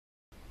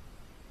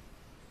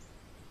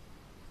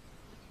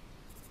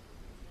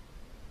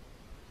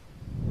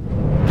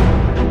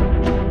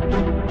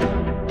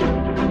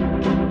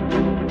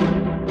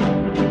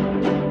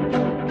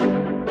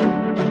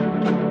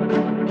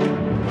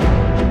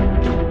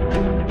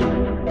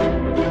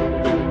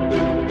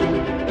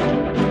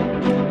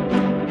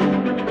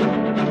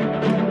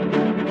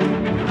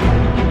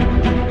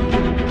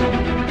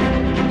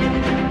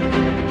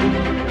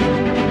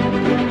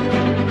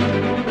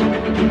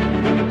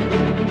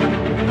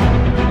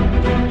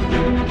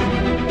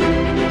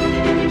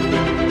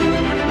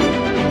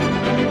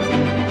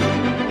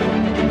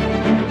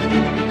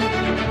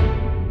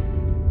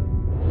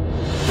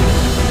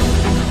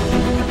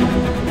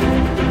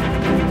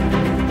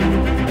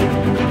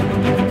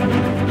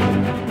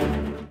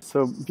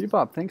So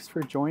Bibop, thanks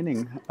for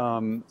joining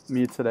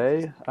me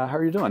today. How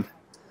are you doing?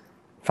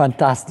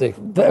 Fantastic.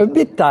 A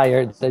bit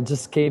tired. I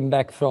just came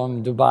back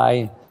from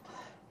Dubai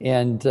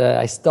and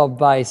I stopped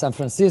by San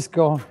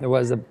Francisco. There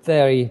was a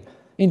very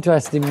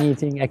interesting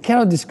meeting. I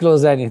cannot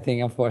disclose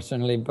anything,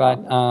 unfortunately, but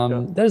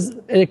Yeah. there's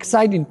an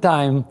exciting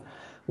time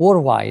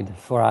worldwide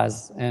for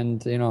us.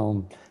 And,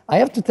 I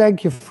have to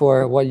thank you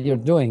for what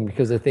you're doing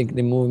because I think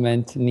the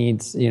movement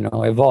needs,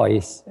 a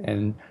voice.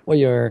 And what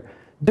you're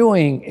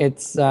doing,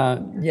 it's,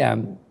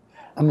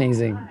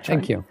 amazing.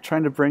 Thank you.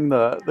 Trying to bring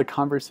the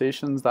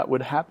conversations that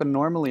would happen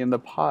normally in the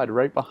pod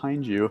right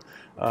behind you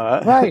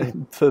Right,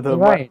 to the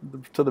right.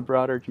 to the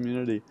broader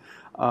community.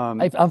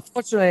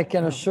 Unfortunately, I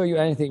cannot show you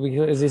anything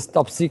because it's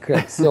top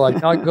secret. So I'm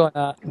not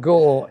gonna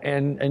go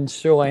and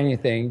show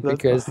anything That's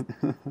because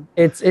fine.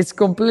 it's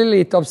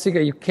completely top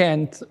secret. You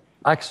can't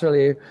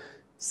actually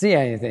see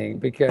anything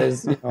because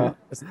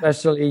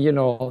especially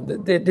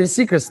the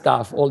secret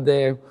stuff, all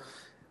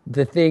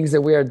the things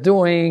that we are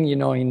doing,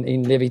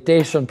 in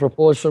levitation,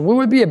 propulsion. We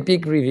will be a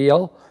big reveal,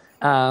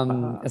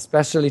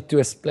 especially to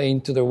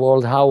explain to the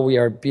world how we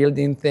are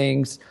building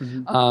things.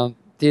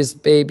 These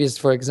babies,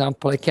 for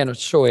example, I cannot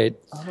show it.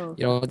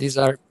 Oh, These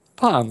are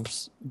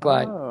pumps,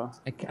 but oh.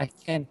 I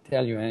can't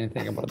tell you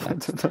anything about that.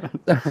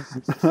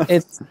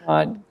 It's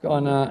not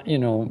gonna,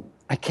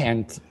 I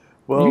can't.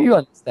 You Well,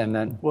 understand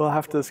that? we'll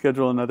have to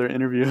schedule another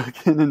interview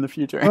again in the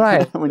future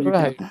Right, when you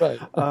can. right,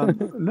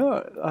 right. No,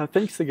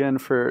 thanks again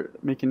for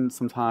making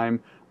some time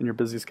in your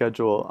busy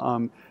schedule.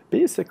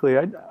 Basically,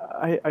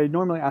 I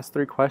normally ask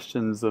three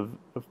questions of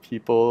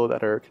people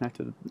that are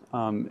connected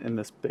in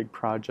this big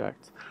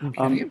project.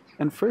 Okay.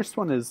 And first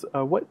one is,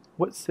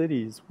 what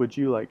cities would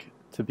you like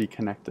to be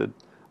connected?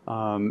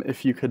 If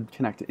you could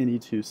connect any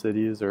two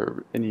cities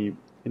or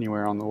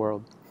anywhere on the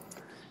world.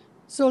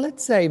 So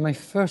let's say my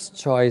first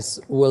choice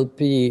will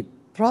be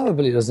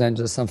probably Los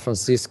Angeles, San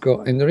Francisco,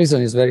 and the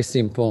reason is very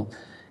simple.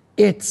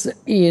 It's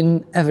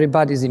in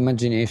everybody's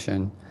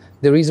imagination.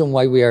 The reason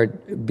why we are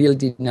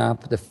building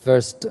up the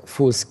first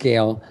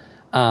full-scale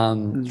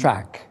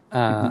track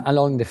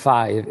along the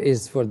five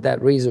is for that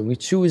reason. We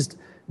choose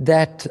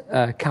that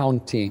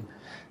county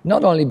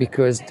not only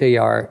because they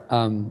are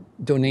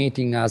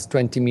donating us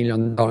 $20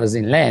 million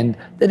in land.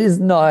 That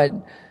is not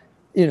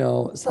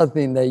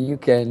something that you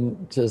can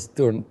just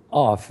turn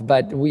off.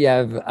 But we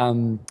have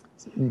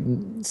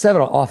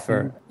several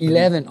offer,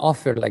 11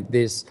 offer like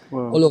this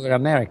Whoa, all over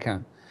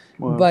America.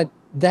 whoa. But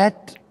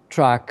that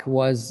track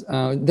was,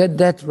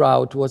 that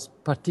route was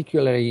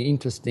particularly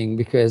interesting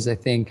because I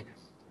think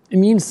it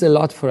means a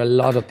lot for a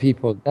lot of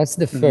people. That's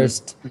the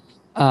first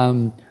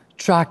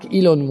track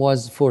Elon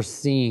was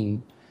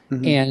foreseeing.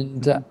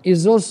 And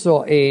it's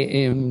also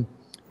a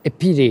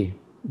pity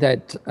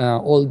that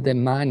all the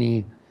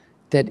money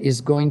that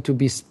is going to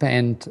be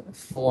spent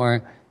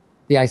for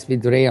the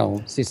high-speed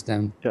rail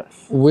system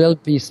Yes. will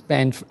be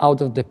spent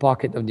out of the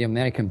pocket of the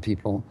American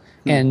people.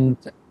 And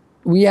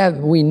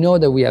we know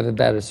that we have a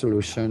better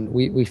solution.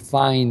 We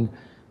find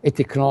a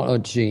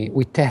technology,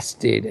 we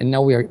test it, and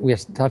now we are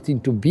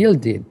starting to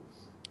build it.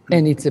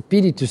 And it's a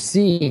pity to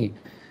see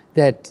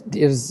that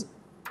there's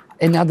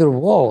another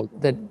world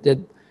that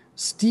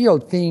still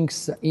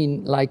thinks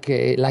in like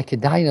a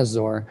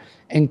dinosaur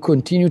and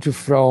continue to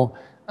throw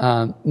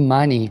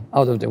money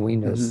out of the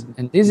windows.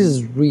 And this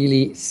is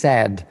really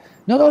sad,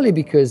 not only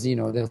because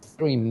they're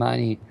throwing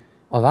money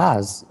of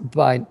us,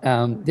 but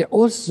they're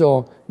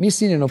also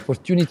missing an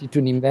opportunity to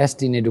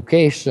invest in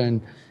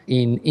education,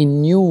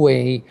 in new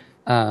way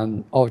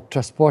of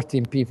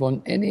transporting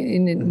people, and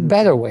in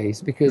better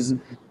ways, because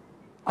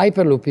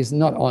Hyperloop is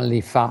not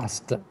only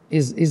fast,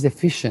 is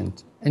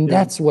efficient. And Yeah.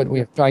 that's what we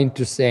are trying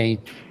to say.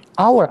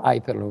 Our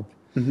Hyperloop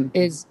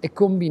is a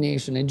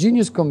combination, a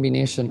genius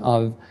combination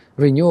of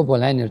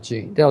renewable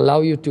energy that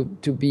allow you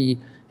to be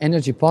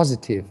energy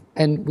positive.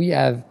 And we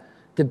have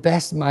the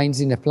best minds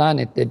in the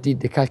planet that did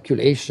the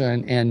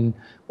calculation and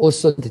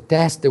also the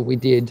test that we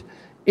did.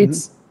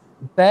 It's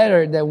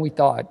better than we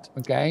thought,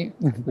 okay?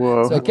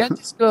 Whoa. So I can't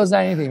disclose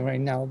anything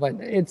right now, but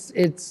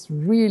it's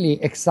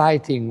really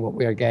exciting what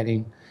we are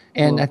getting.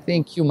 And I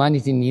think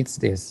humanity needs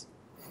this.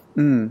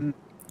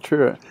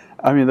 True.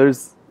 I mean,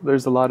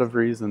 there's a lot of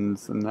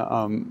reasons, and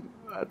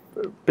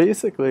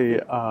basically,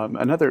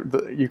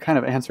 you kind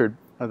of answered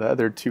the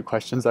other two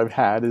questions I've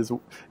had is,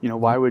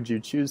 why would you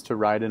choose to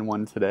ride in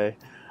one today?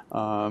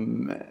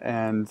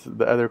 And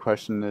the other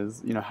question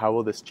is, how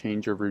will this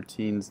change your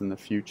routines in the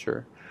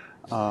future?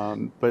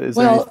 But is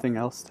there anything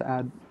else to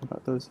add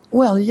about those?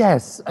 Well,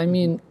 yes. I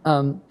mean,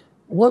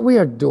 what we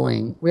are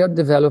doing, we are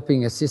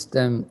developing a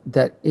system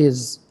that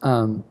is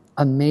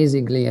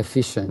amazingly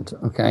efficient,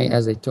 okay,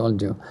 as I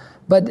told you.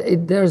 But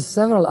there's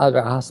several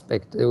other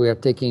aspects that we are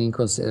taking in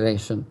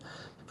consideration.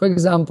 For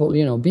example,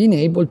 being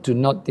able to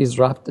not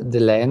disrupt the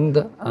land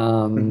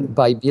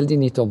by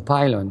building it on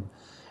pylon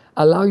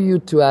allow you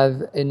to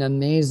have an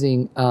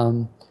amazing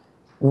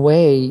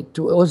way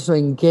to also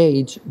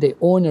engage the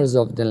owners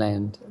of the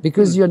land,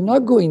 because you're not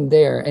going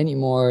there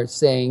anymore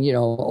saying,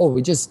 oh,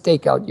 we just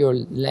take out your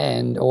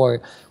land,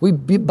 or we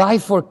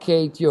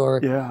bifurcate your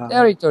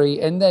territory,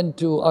 and then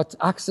to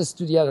access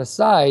to the other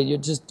side, you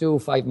just do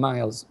 5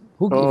 miles.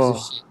 Who gives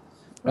a shit,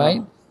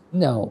 right?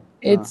 No,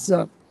 it's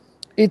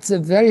a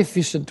very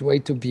efficient way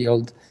to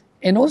build.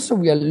 And also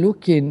we are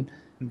looking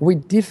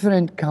with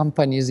different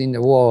companies in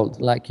the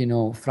world, like,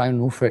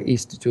 Fraunhofer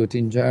Institute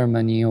in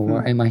Germany,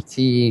 or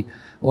MIT,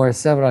 or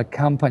several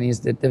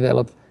companies that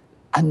develop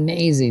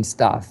amazing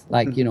stuff,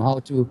 like, how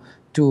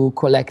to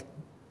collect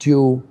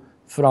dew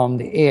from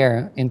the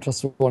air and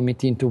transform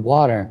it into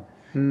water.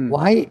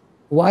 Why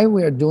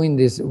we are doing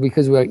this?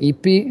 Because we are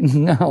hippie?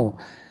 No,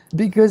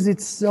 because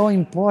it's so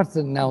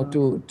important now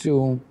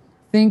to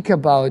think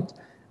about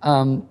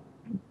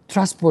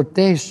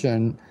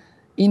transportation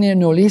in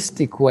an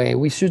holistic way.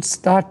 We should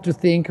start to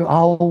think,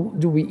 how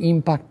do we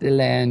impact the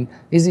land?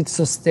 Is it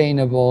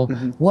sustainable?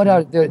 What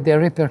are the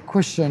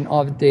repercussions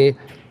of the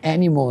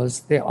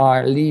animals that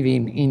are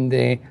living in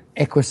the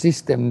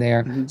ecosystem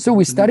there? So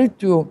we started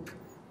to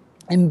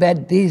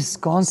embed these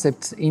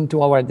concepts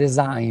into our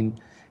design.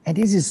 And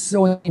this is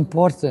so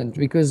important,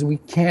 because we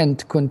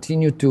can't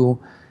continue to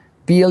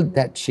build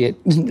that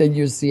shit that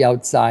you see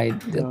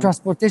outside. The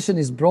transportation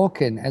is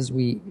broken as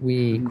we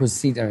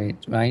consider it,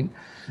 right?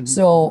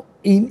 So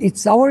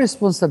it's our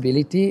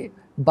responsibility,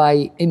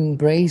 by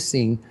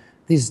embracing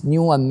this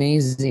new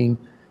amazing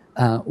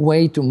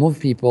way to move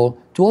people,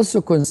 to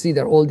also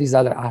consider all these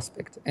other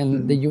aspects.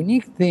 And the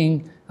unique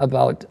thing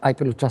about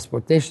Hyperloop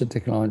transportation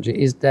technology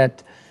is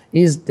that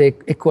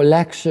a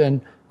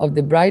collection of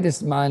the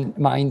brightest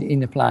mind in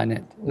the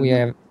planet. We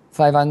have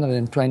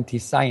 520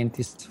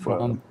 scientists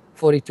from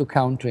 42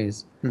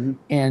 countries,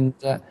 and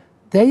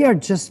they are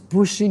just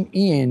pushing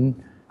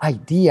in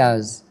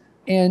ideas.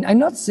 And I'm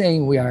not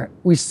saying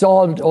we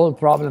solved all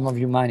problem of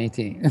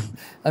humanity.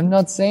 I'm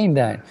not saying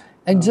that.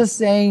 I'm just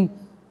saying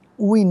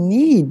we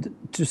need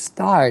to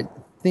start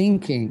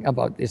thinking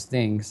about these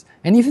things.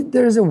 And if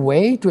there's a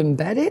way to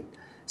embed it,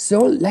 so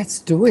let's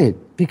do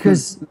it,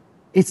 because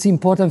it's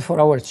important for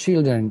our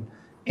children,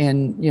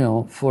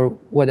 and for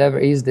whatever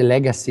is the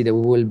legacy that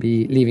we will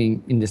be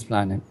living in this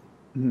planet.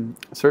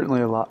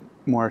 Certainly a lot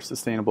more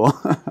sustainable.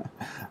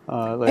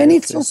 And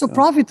it's also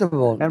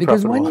profitable,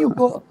 because when you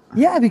go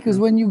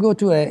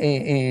to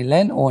a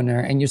landowner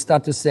and you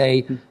start to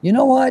say, you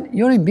know what,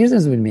 you're in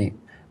business with me.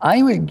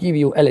 I will give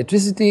you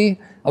electricity,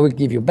 I will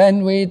give you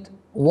bandwidth,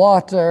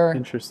 water.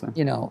 Interesting.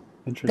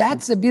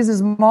 That's a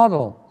business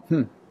model.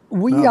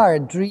 We are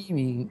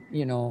dreaming,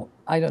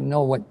 I don't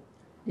know what,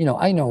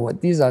 I know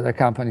what these other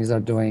companies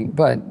are doing,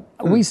 but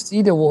we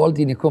see the world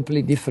in a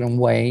completely different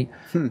way,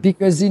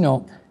 because,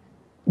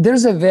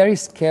 there's a very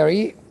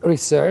scary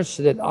research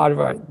that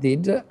Harvard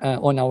did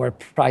on our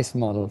price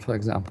model, for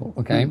example,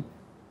 okay?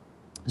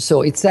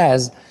 So it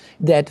says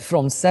that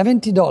from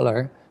 $70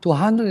 to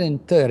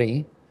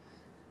 $130,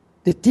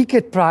 the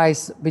ticket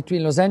price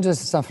between Los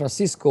Angeles and San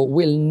Francisco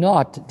will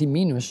not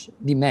diminish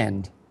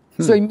demand.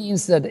 So it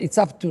means that it's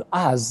up to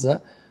us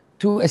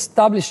to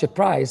establish a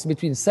price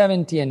between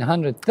 70 and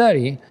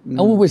 130, and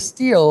we will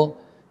still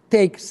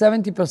take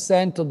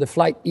 70% of the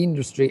flight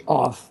industry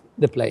off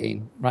the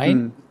plane, right?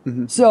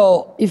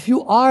 So if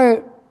you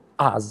are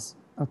us,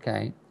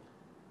 okay,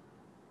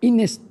 in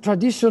a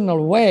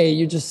traditional way,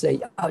 you just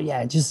say, oh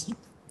yeah,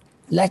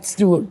 let's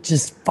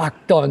just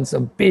fuck tons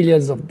of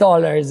billions of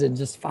dollars and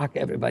just fuck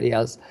everybody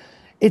else.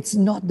 It's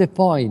not the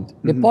point.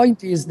 The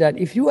point is that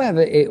if you have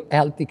a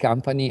healthy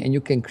company and you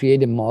can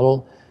create a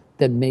model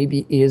that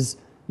maybe is,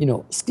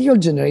 still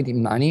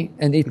generating money,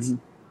 and it's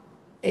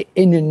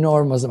an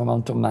enormous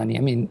amount of money.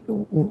 I mean,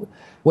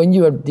 when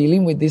you are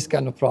dealing with this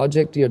kind of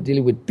project, you're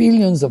dealing with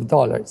billions of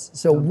dollars.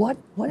 So what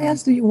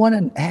else do you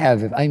want to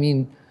have? I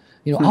mean,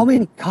 how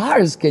many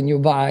cars can you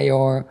buy,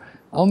 or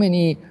how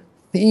many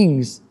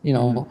things,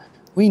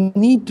 We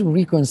need to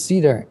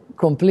reconsider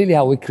completely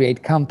how we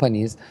create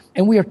companies.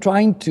 And we are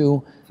trying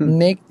to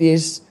make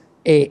this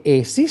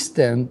a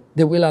system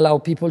that will allow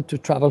people to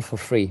travel for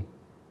free.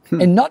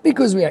 And not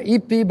because we are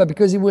hippie, but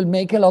because it will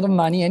make a lot of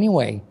money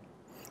anyway.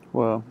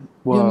 Well,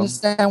 you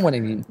understand what I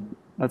mean?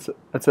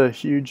 That's a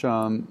huge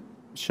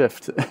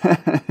shift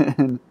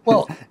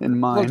in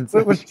minds.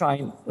 We're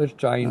trying.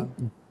 Yeah.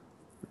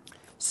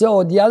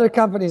 So the other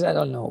companies, I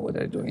don't know what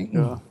they're doing.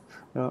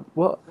 Yeah.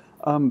 Well,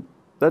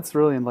 that's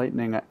really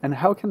enlightening. And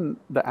how can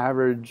the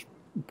average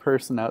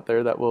person out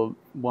there that will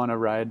want to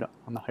ride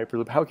on the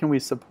Hyperloop, how can we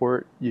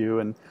support you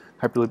and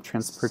Hyperloop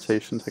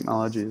transportation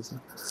technologies?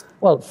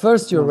 Well,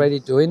 first, you're already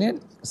doing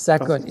it.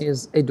 Second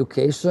is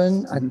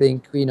education. I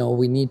think,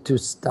 we need to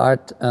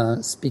start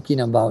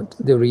speaking about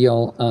the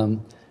real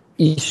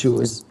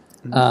issues.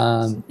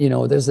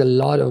 There's a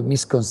lot of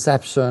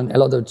misconception, a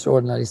lot of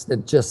journalists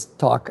that just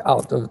talk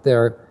out of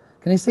their,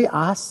 can I say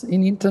ass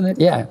in internet?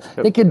 Yeah,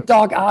 they can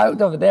talk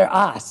out of their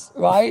ass,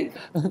 right?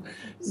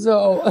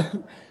 So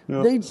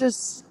they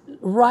just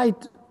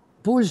write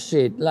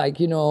bullshit, like,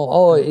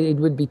 oh, it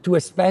would be too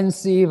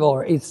expensive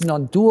or it's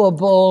not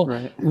doable.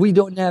 Right. We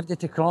don't have the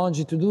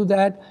technology to do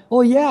that.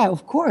 Oh yeah,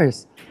 of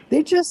course.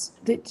 They just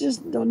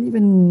don't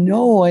even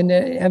know, and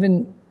they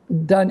haven't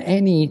done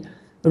any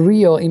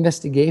real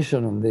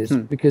investigation on this,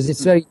 because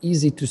it's very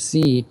easy to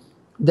see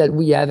that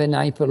we have an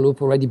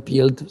Hyperloop already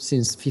built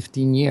since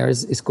 15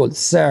 years. It's called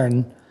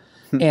CERN,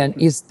 and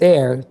it's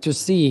there to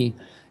see.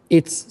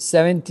 It's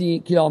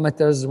 70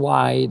 kilometers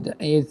wide.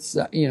 It's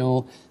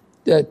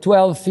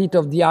 12 feet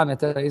of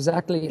diameter,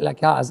 exactly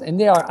like us, and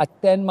they are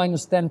at 10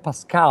 minus 10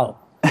 Pascal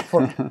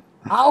for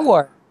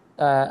our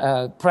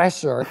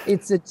pressure.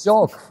 It's a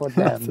joke for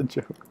them. That's a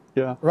joke.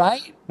 Yeah.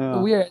 Right?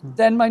 Yeah. We are at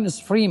 10 minus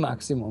 3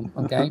 maximum,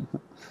 okay?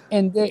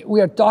 And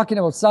we are talking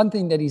about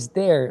something that is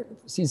there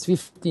since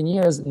 15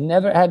 years,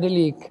 never had a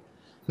leak.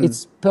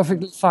 It's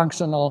perfectly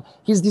functional.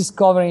 He's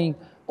discovering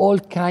all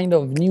kind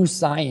of new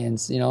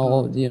science,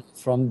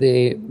 from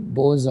the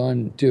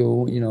boson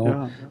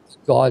to,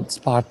 God's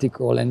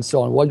particle and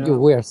so on, what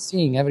we are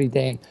seeing every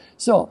day.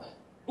 So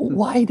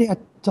why they are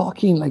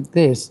talking like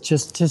this,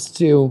 just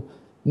to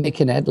make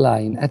an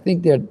headline? I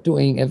think they're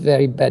doing a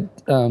very bad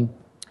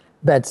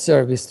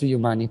service to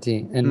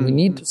humanity. And we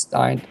need to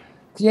start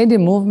create a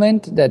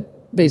movement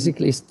that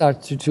basically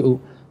starts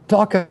to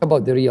talk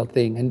about the real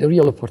thing and the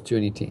real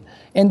opportunity.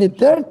 And the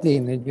third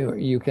thing that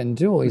you can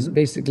do is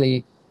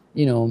basically,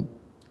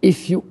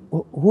 if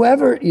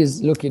whoever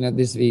is looking at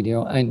this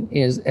video and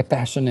is a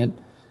passionate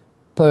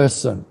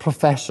person,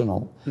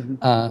 professional,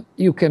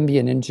 you can be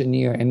an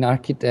engineer, an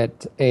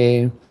architect,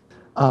 an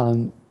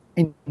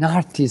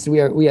artist.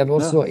 We have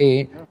also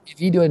a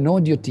video and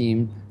audio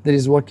team that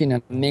is working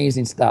on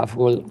amazing stuff.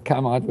 We'll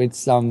come out with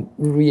some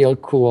real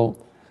cool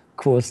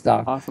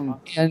stuff. Awesome.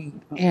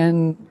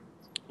 And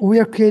we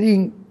are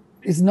creating,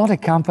 it's not a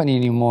company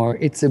anymore,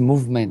 it's a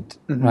movement,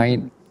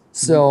 right?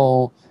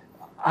 So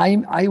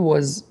I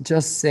was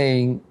just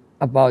saying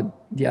about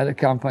the other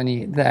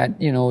company that,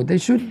 they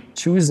should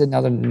choose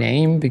another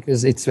name,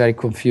 because it's very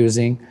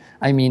confusing.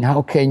 I mean,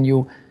 how can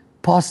you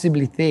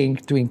possibly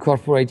think to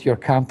incorporate your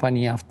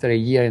company after a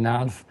year and a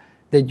half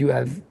that you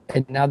have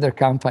another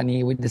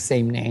company with the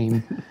same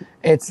name?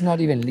 It's not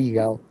even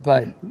legal,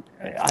 but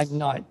I'm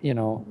not,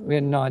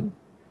 we're not,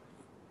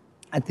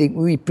 I think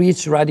we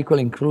preach radical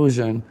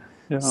inclusion.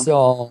 Yeah.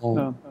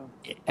 So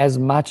as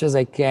much as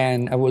I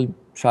can, I will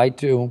try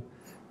to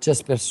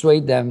just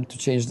persuade them to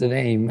change the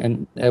name,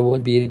 and it will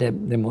be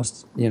the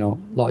most,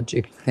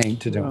 logic thing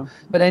to do. Yeah.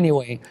 But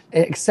anyway,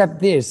 except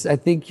this, I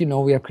think,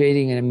 we are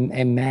creating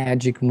a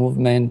magic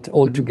movement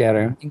all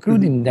together,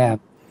 including them.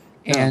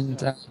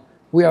 And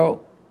we are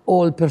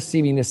all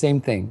perceiving the same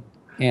thing.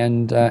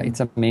 And it's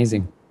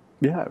amazing.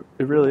 Yeah,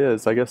 it really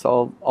is. I guess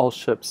all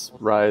ships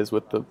rise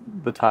with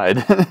the tide.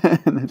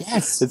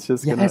 Yes. It's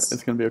just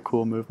gonna be a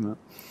cool movement.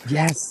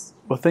 Yes.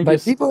 Well, thank you.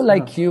 But people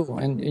like you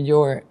and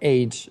your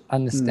age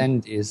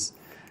understand this.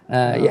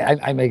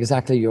 I'm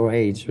exactly your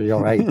age.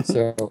 You're right.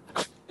 So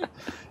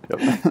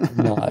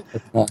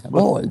I'm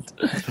old.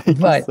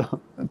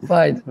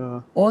 But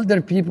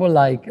older people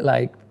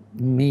like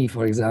me,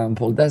 for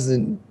example,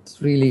 doesn't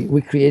really.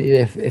 We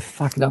created a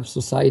fucked up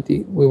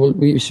society.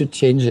 We should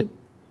change it.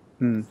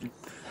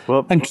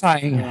 Well, I'm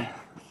trying.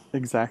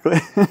 Exactly.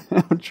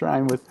 I'm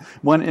trying with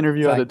one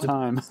interview at a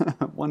time,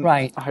 one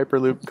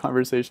Hyperloop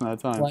conversation at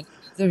a time. One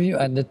interview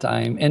at a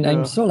time. And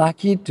I'm so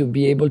lucky to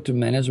be able to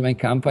manage my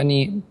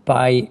company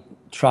by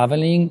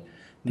traveling,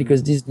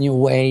 because this new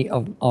way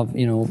of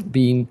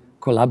being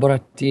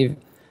collaborative,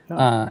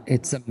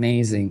 it's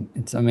amazing.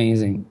 It's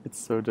amazing. It's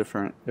so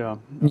different. Yeah.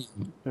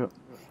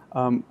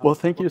 Well,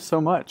 thank you so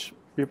much,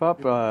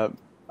 Bibop.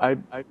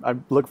 I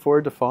look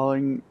forward to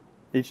following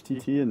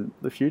HTT in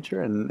the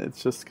future, and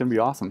it's just going to be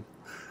awesome.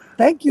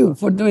 Thank you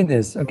for doing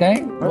this,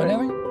 okay?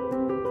 Whatever.